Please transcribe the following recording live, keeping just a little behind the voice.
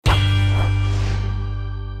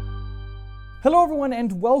Hello everyone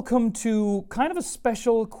and welcome to kind of a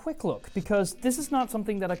special quick look, because this is not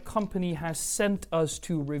something that a company has sent us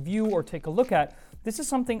to review or take a look at. This is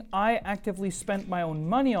something I actively spent my own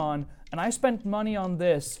money on, and I spent money on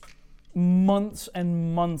this months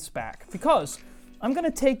and months back, because I'm going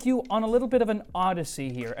to take you on a little bit of an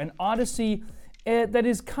odyssey here, an odyssey that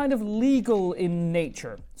is kind of legal in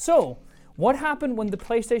nature. So, what happened when the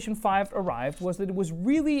PlayStation 5 arrived was that it was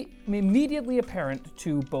really immediately apparent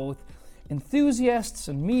to both enthusiasts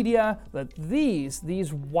and media that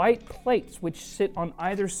these white plates which sit on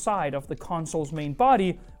either side of the console's main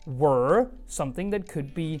body were something that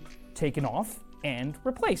could be taken off and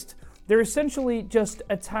replaced. They're essentially just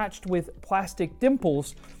attached with plastic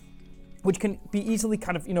dimples, which can be easily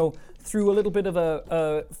kind of, through a little bit of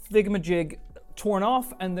a thingamajig, torn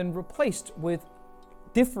off and then replaced with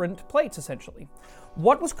different plates, essentially.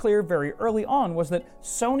 What was clear very early on was that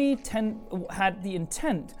Sony had the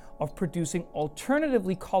intent of producing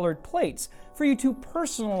alternatively colored plates for you to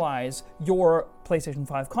personalize your PlayStation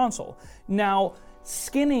 5 console. Now,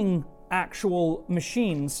 skinning actual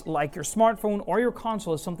machines like your smartphone or your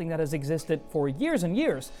console is something that has existed for years and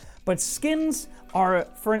years, but skins are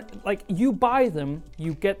you buy them,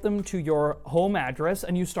 you get them to your home address,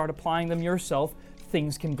 and you start applying them yourself.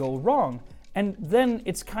 Things can go wrong. And then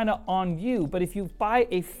it's kind of on you. But if you buy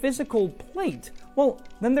a physical plate, well,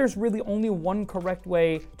 then there's really only one correct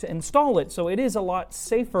way to install it. So it is a lot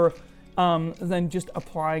safer than just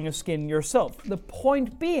applying a skin yourself. The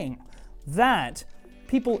point being that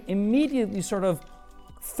people immediately sort of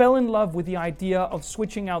fell in love with the idea of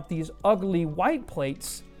switching out these ugly white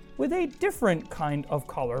plates with a different kind of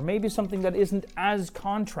color, maybe something that isn't as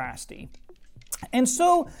contrasty. And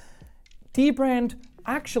so Dbrand,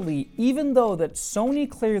 actually, even though that Sony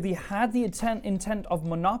clearly had the intent of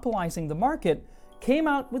monopolizing the market, came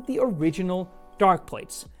out with the original dark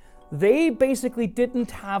plates. They basically didn't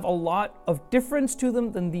have a lot of difference to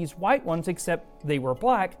them than these white ones, except they were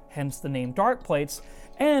black, hence the name dark plates.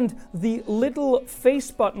 And the little face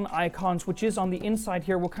button icons, which is on the inside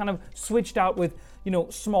here, were kind of switched out with,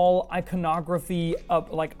 small iconography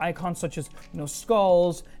of like icons such as,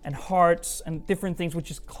 skulls and hearts and different things, which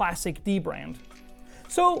is classic Dbrand.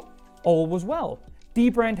 So, all was well.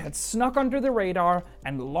 Dbrand had snuck under the radar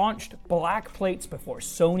and launched black plates before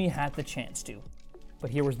Sony had the chance to. But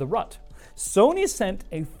here was the rut. Sony sent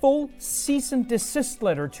a full cease and desist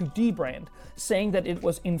letter to Dbrand, saying that it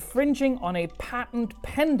was infringing on a patent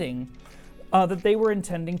pending that they were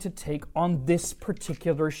intending to take on this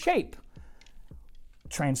particular shape.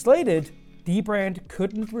 Translated, Dbrand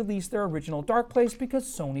couldn't release their original dark plates because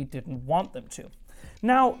Sony didn't want them to.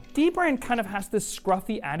 Now, Dbrand kind of has this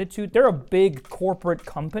scruffy attitude. They're a big corporate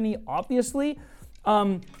company, obviously,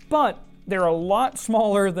 but they're a lot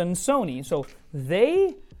smaller than Sony. So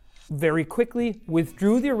they very quickly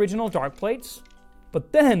withdrew the original dark plates,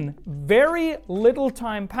 but then very little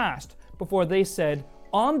time passed before they said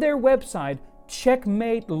on their website,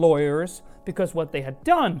 checkmate lawyers, because what they had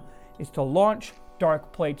done is to launch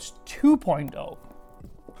Dark Plates 2.0.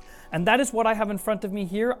 And that is what I have in front of me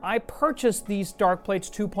here. I purchased these Dark Plates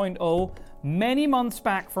 2.0 many months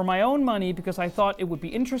back for my own money because I thought it would be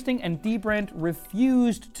interesting, and Dbrand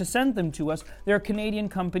refused to send them to us. They're a Canadian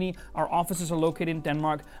company. Our offices are located in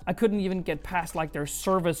Denmark. I couldn't even get past their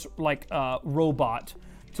service robot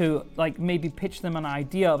to maybe pitch them an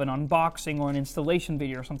idea of an unboxing or an installation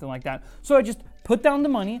video or something like that. So I just put down the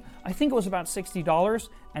money. I think it was about $60,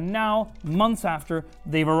 and now, months after,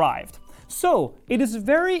 they've arrived. So, it is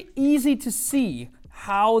very easy to see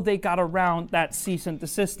how they got around that cease and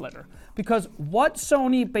desist letter. Because what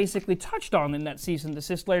Sony basically touched on in that cease and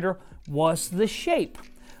desist letter was the shape.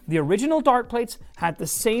 The original dark plates had the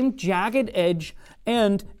same jagged edge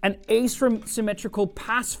and an asymmetrical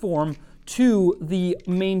pass form to the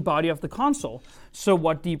main body of the console. So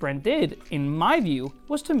what Dbrand did, in my view,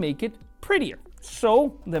 was to make it prettier.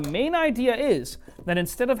 So the main idea is that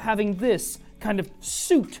instead of having this kind of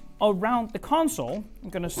suit around the console, I'm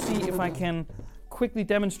going to see if I can quickly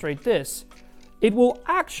demonstrate this, it will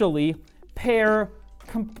actually pair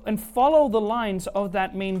and follow the lines of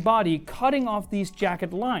that main body, cutting off these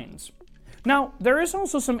jagged lines. Now, there is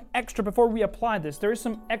also some extra, before we apply this, there is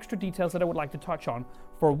some extra details that I would like to touch on.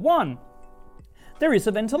 For one, there is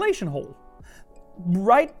a ventilation hole.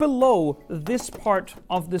 Right below this part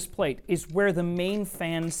of this plate is where the main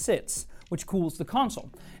fan sits, which cools the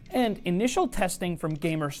console. And initial testing from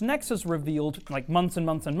Gamers Nexus revealed, months and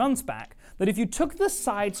months and months back, that if you took the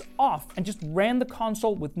sides off and just ran the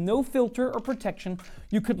console with no filter or protection,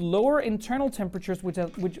 you could lower internal temperatures with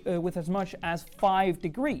as much as 5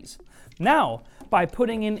 degrees. Now, by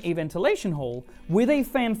putting in a ventilation hole with a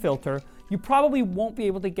fan filter, you probably won't be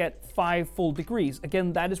able to get 5 full degrees.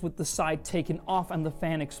 Again, that is with the side taken off and the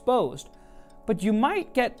fan exposed. But you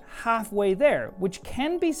might get halfway there, which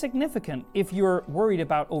can be significant if you're worried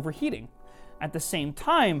about overheating. At the same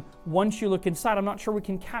time, once you look inside, I'm not sure we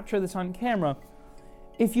can capture this on camera,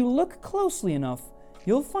 if you look closely enough,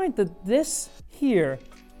 you'll find that this here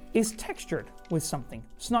is textured with something.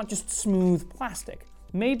 It's not just smooth plastic.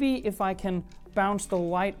 Maybe if I can bounce the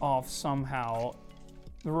light off somehow,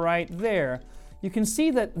 right there, you can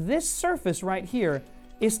see that this surface right here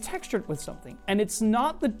is textured with something. And it's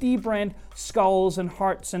not the dbrand skulls and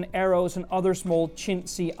hearts and arrows and other small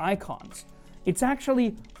chintzy icons. It's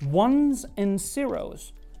actually ones and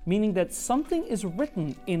zeros, meaning that something is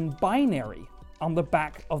written in binary on the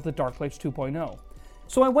back of the Dark Blades 2.0.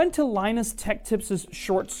 So I went to Linus Tech Tips'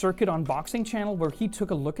 Short Circuit unboxing channel where he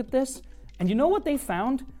took a look at this, and you know what they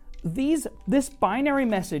found? This binary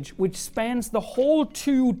message, which spans the whole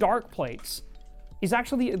 2 Dark Plates, is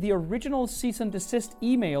actually the original cease and desist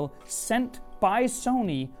email sent by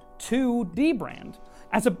Sony to dbrand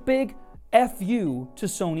as a big FU to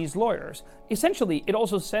Sony's lawyers. Essentially, it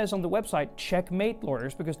also says on the website, checkmate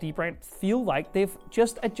lawyers, because dbrand feel like they've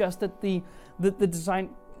just adjusted the design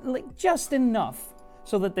like just enough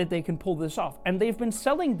so that they can pull this off. And they've been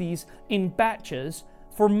selling these in batches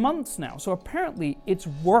for months now, so apparently it's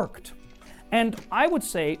worked. And I would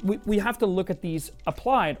say we have to look at these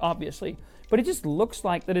applied, obviously, but it just looks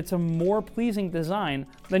like that it's a more pleasing design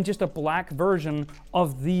than just a black version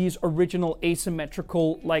of these original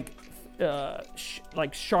asymmetrical, like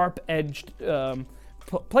sharp-edged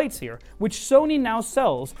plates here, which Sony now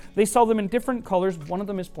sells. They sell them in different colors. One of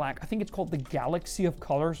them is black. I think it's called the Galaxy of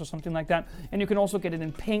Colors or something like that. And you can also get it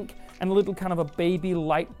in pink and a little kind of a baby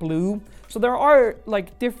light blue. So there are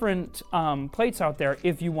like different plates out there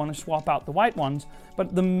if you want to swap out the white ones.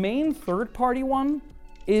 But the main third-party one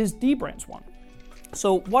is dbrand's one.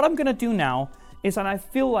 So what I'm going to do now is that I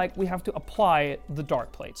feel like we have to apply the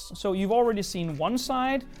dark plates. So you've already seen one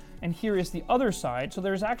side, and here is the other side. So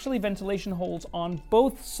there's actually ventilation holes on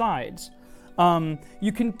both sides.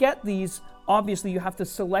 You can get these, obviously you have to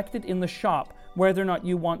select it in the shop whether or not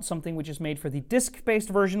you want something which is made for the disc-based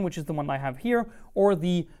version, which is the one I have here, or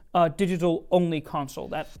the digital-only console.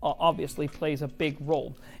 That obviously plays a big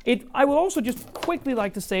role. I would also just quickly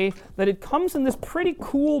like to say that it comes in this pretty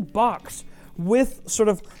cool box with sort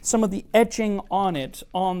of some of the etching on it,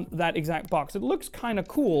 on that exact box. It looks kind of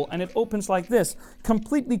cool, and it opens like this,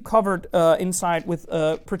 completely covered inside with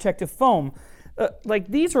protective foam. Like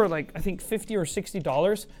these are like, I think $50 or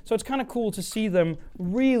 $60, so it's kind of cool to see them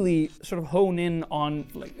really sort of hone in on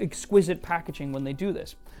like exquisite packaging when they do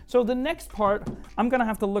this. So the next part, I'm gonna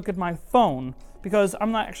have to look at my phone because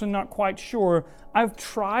I'm not quite sure. I've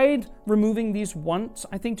tried removing these once,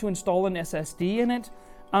 I think to install an SSD in it,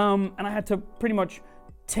 and I had to pretty much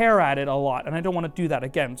tear at it a lot, and I don't want to do that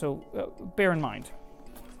again, so bear in mind.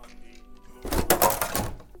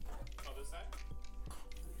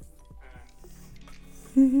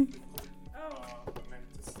 Meant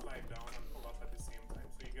to slide down and pull up at the same time.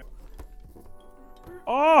 So you get.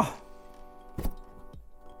 Oh!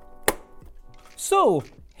 So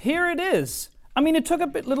here it is. I mean, it took a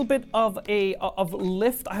little bit of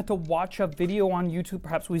lift. I had to watch a video on YouTube.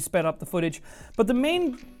 Perhaps we sped up the footage. But the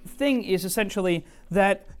main thing is essentially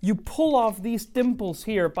that you pull off these dimples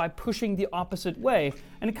here by pushing the opposite way,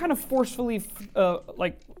 and it kind of forcefully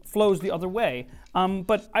flows the other way.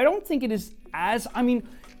 But I don't think it is as, I mean,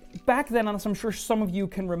 back then, as I'm sure some of you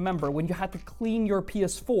can remember, when you had to clean your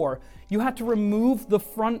PS4, you had to remove the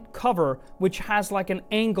front cover, which has like an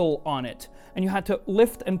angle on it, and you had to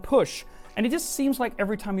lift and push. And it just seems like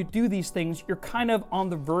every time you do these things, you're kind of on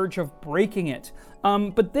the verge of breaking it.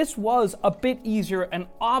 But this was a bit easier and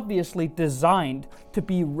obviously designed to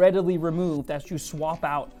be readily removed as you swap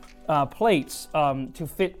out plates to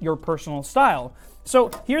fit your personal style.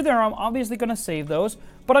 So here they are. I'm obviously going to save those.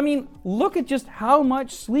 But I mean, look at just how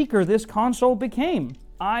much sleeker this console became.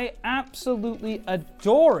 I absolutely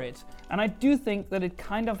adore it. And I do think that it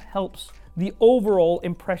kind of helps the overall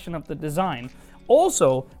impression of the design.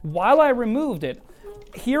 Also, while I removed it,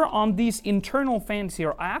 here on these internal fans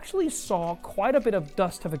here, I actually saw quite a bit of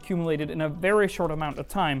dust have accumulated in a very short amount of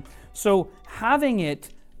time. So having it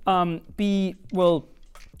be, well,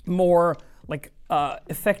 more like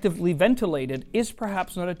effectively ventilated is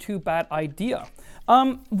perhaps not a too bad idea.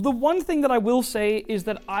 The one thing that I will say is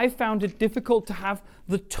that I found it difficult to have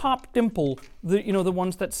the top dimple, the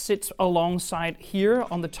ones that sits alongside here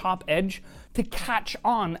on the top edge, to catch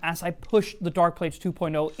on as I pushed the Dark Blades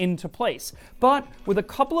 2.0 into place. But with a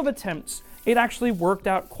couple of attempts, it actually worked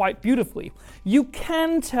out quite beautifully. You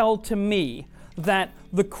can tell to me that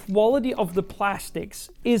the quality of the plastics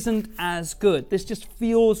isn't as good. This just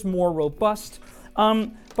feels more robust.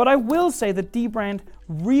 But I will say that Dbrand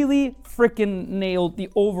really freaking nailed the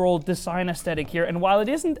overall design aesthetic here. And while it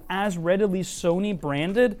isn't as readily Sony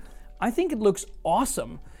branded, I think it looks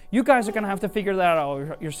awesome. You guys are gonna have to figure that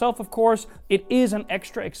out yourself, of course. It is an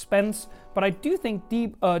extra expense, but I do think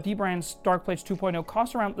Dbrand's Dark Plates 2.0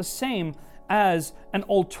 costs around the same as an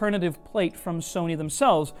alternative plate from Sony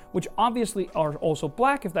themselves, which obviously are also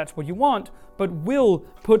black if that's what you want, but will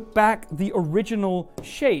put back the original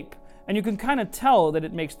shape. And you can kind of tell that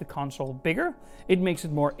it makes the console bigger, it makes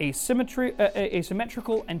it more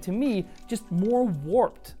asymmetrical, and to me, just more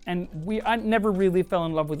warped. And I never really fell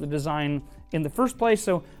in love with the design in the first place,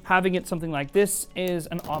 so having it something like this is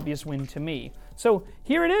an obvious win to me. So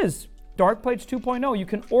here it is, Dark Plates 2.0. You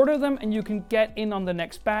can order them and you can get in on the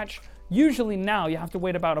next batch. Usually now you have to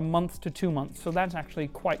wait about a month to 2 months, so that's actually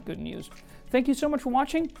quite good news. Thank you so much for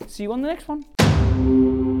watching. See you on the next one.